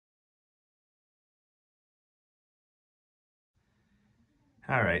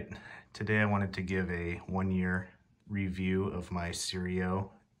All right, today I wanted to give a 1-year review of my Sirio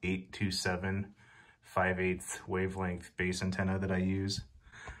 827 5/8 wavelength base antenna that I use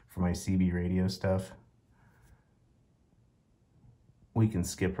for my CB radio stuff. We can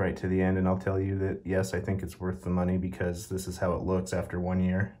skip right to the end and I'll tell you that yes, I think it's worth the money because this is how it looks after 1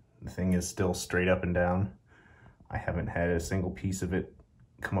 year. The thing is still straight up and down. I haven't had a single piece of it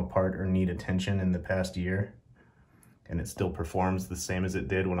come apart or need attention in the past year. And it still performs the same as it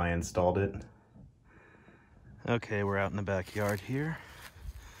did when I installed it. Okay, we're out in the backyard here.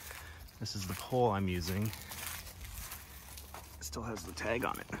 This is the pole I'm using. It still has the tag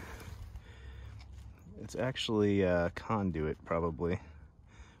on it. It's actually a conduit, probably.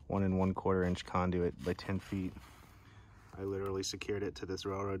 1 1/4 inch conduit by 10 feet. I literally secured it to this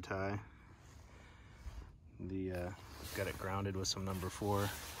railroad tie. Got it grounded with some number 4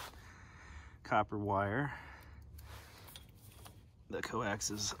 copper wire. The coax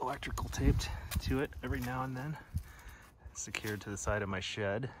is electrical taped to it every now and then. It's secured to the side of my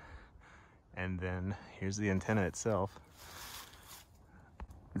shed. And then here's the antenna itself.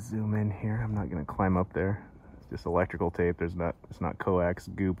 Zoom in here. I'm not gonna climb up there. It's just electrical tape. It's not coax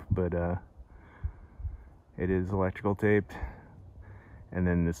goop, but it is electrical taped. And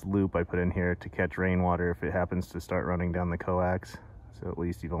then this loop I put in here to catch rainwater if it happens to start running down the coax. So at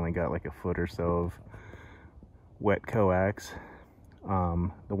least you've only got like a foot or so of wet coax.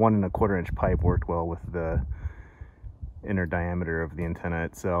 The 1 1/4 inch pipe worked well with the inner diameter of the antenna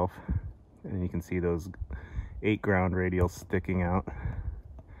itself. And you can see those 8 ground radials sticking out.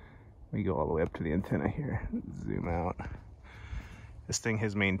 We go all the way up to the antenna here. Zoom out. This thing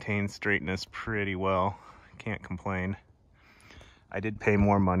has maintained straightness pretty well. Can't complain. I did pay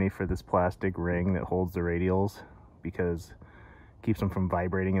more money for this plastic ring that holds the radials because it keeps them from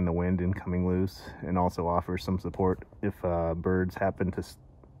vibrating in the wind and coming loose, and also offers some support if birds happen to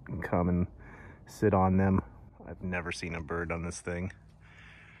come and sit on them. I've never seen a bird on this thing,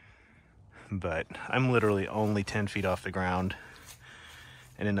 but I'm literally only 10 feet off the ground.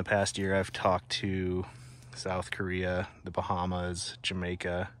 And in the past year, I've talked to South Korea, the Bahamas,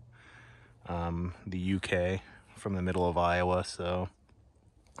 Jamaica, the UK from the middle of Iowa, so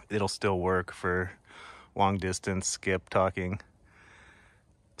it'll still work for long distance skip talking.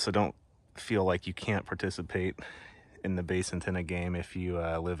 So don't feel like you can't participate in the base antenna game if you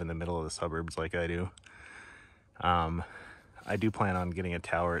live in the middle of the suburbs like I do. I do plan on getting a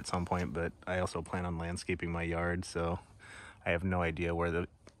tower at some point, but I also plan on landscaping my yard, so I have no idea where the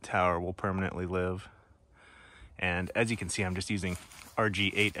tower will permanently live. And as you can see, I'm just using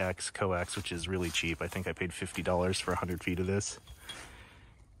RG8X coax, which is really cheap. I think I paid $50 for 100 feet of this.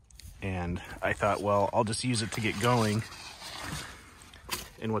 And I thought, well, I'll just use it to get going.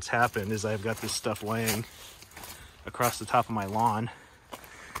 And what's happened is I've got this stuff laying across the top of my lawn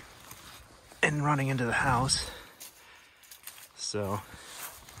and running into the house. So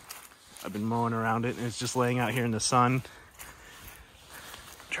I've been mowing around it and it's just laying out here in the sun.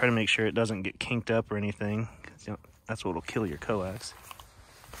 Try to make sure it doesn't get kinked up or anything. You know, that's what will kill your coax.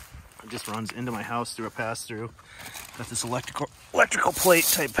 It just runs into my house through a pass-through. Got this electrical plate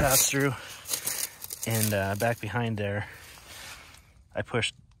type pass-through. And back behind there, I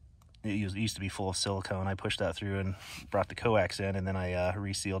pushed, it used to be full of silicone. I pushed that through and brought the coax in, and then I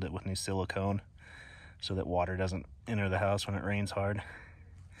resealed it with new silicone so that water doesn't enter the house when it rains hard.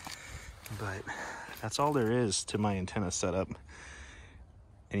 But that's all there is to my antenna setup.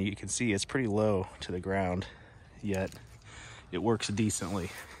 And you can see it's pretty low to the ground, yet it works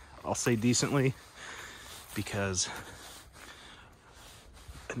decently. I'll say decently because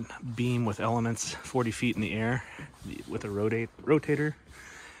a beam with elements 40 feet in the air with a rotator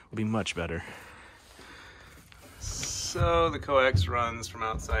will be much better. So the coax runs from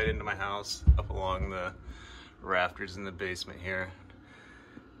outside into my house, up along the rafters in the basement here.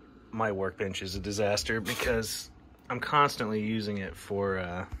 My workbench is a disaster because I'm constantly using it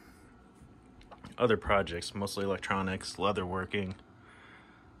for other projects, mostly electronics, leatherworking,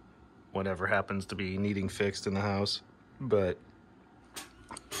 whatever happens to be needing fixed in the house. But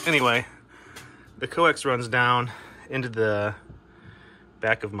anyway, the coax runs down into the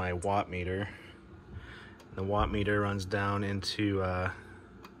back of my watt meter. The watt meter runs down into the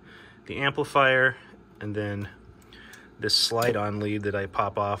amplifier, and then this slide-on lead that I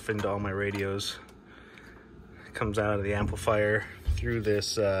pop off into all my radios comes out of the amplifier through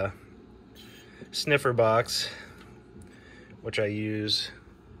this sniffer box, which I use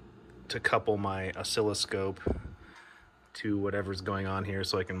to couple my oscilloscope to whatever's going on here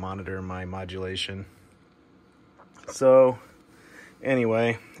so I can monitor my modulation. So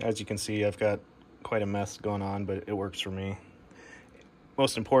anyway, as you can see, I've got quite a mess going on, but it works for me.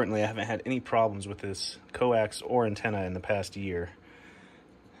 most importantly, I haven't had any problems with this coax or antenna in the past year.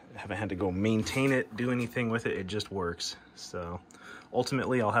 I haven't had to go maintain it, do anything with it. It just works. So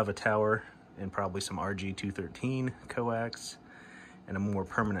ultimately, I'll have a tower and probably some RG213 coax and a more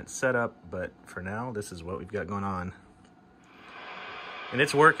permanent setup. But for now, this is what we've got going on. And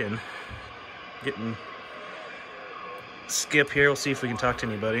it's working. Getting Skip here. We'll see if we can talk to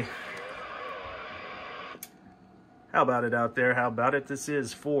anybody. How about it out there? How about it? This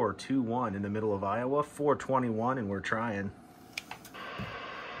is 421 in the middle of Iowa, 421, and we're trying.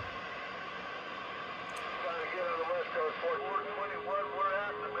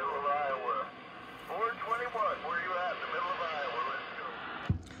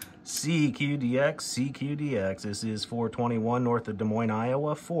 CQDX, CQDX. This is 421 north of Des Moines,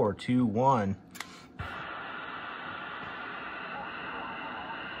 Iowa, 421.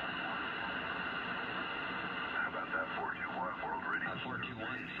 How about that 421 World Radio?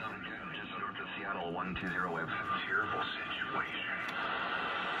 421, sound good, just north of Seattle, 120 wave. Terrible situation.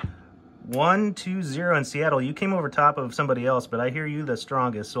 120 in Seattle. You came over top of somebody else, but I hear you the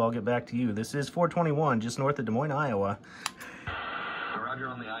strongest, so I'll get back to you. This is 421, just north of Des Moines, Iowa. Roger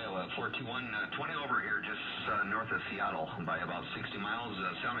on the Iowa, 421, 20 over here, just north of Seattle by about 60 miles.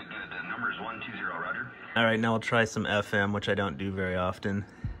 Sounding good. Number is 120, Roger. All right, now I'll try some FM, which I don't do very often.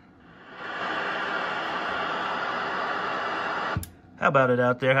 How about it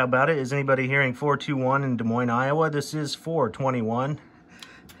out there? How about it? Is anybody hearing 421 in Des Moines, Iowa? This is 421. Hey,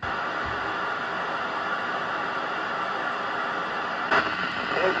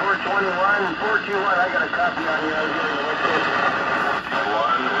 421, 421, I got a copy on you. I was getting the West Coast.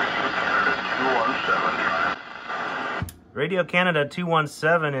 Radio Canada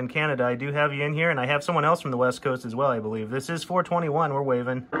 217 in Canada. I do have you in here, and I have someone else from the West Coast as well, I believe. This is 421. We're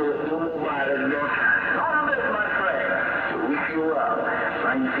waving. All of this, my friend, to wish you well.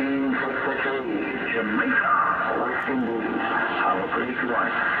 1963, Jamaica, West Indies. Have a great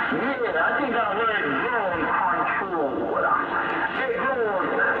one. Yeah, I think I heard drone control. Hey,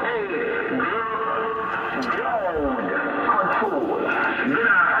 drone control. Good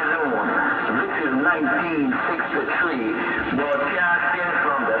afternoon. This is 1963, broadcasting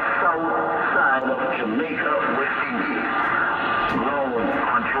from the south side of Jamaica, West Indies.